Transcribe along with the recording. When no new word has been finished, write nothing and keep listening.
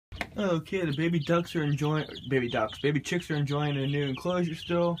Okay, the baby chicks are enjoying their new enclosure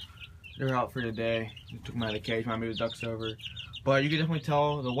still. They're out for the day. Just took them out of the cage, might move the ducks over. But you can definitely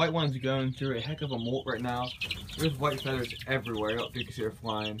tell the white one's going through a heck of a molt right now. There's white feathers everywhere. I don't think you can see they're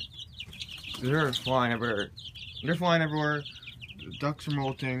flying. They're flying everywhere. They're flying everywhere. The ducks are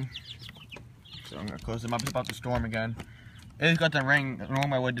molting. So I'm gonna close them up. It's about to storm again. It's got the rain.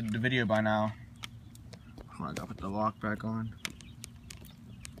 Normally I would have did the video by now. Oh, I gotta put the lock back on.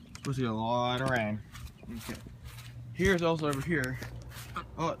 Supposed to get a lot of rain. Okay. Here's also over here.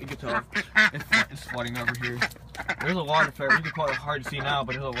 Oh, you can tell it's flooding over here. There's a lot of feathers. You can probably hard to see now,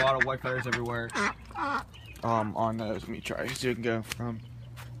 but there's a lot of white feathers everywhere. On those. Let me try so you can go from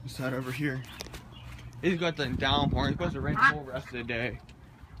this side over here. It's got the downpour. It's supposed to rain the whole rest of the day.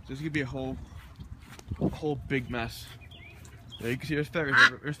 So it's gonna be a whole big mess. So you can see there's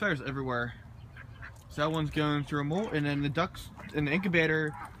feathers everywhere. So that one's going through a molt, and then the ducks in the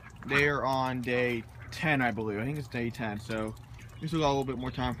incubator, they are on day 10, I believe. I think it's day 10, so we still got a little bit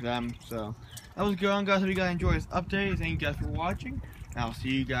more time for them. So that was going on, guys. Hope you guys enjoyed this update. Thank you guys for watching, and I'll see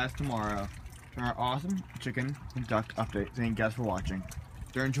you guys tomorrow for our awesome chicken and duck update. Thank you guys for watching.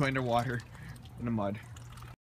 They're enjoying their water in the mud.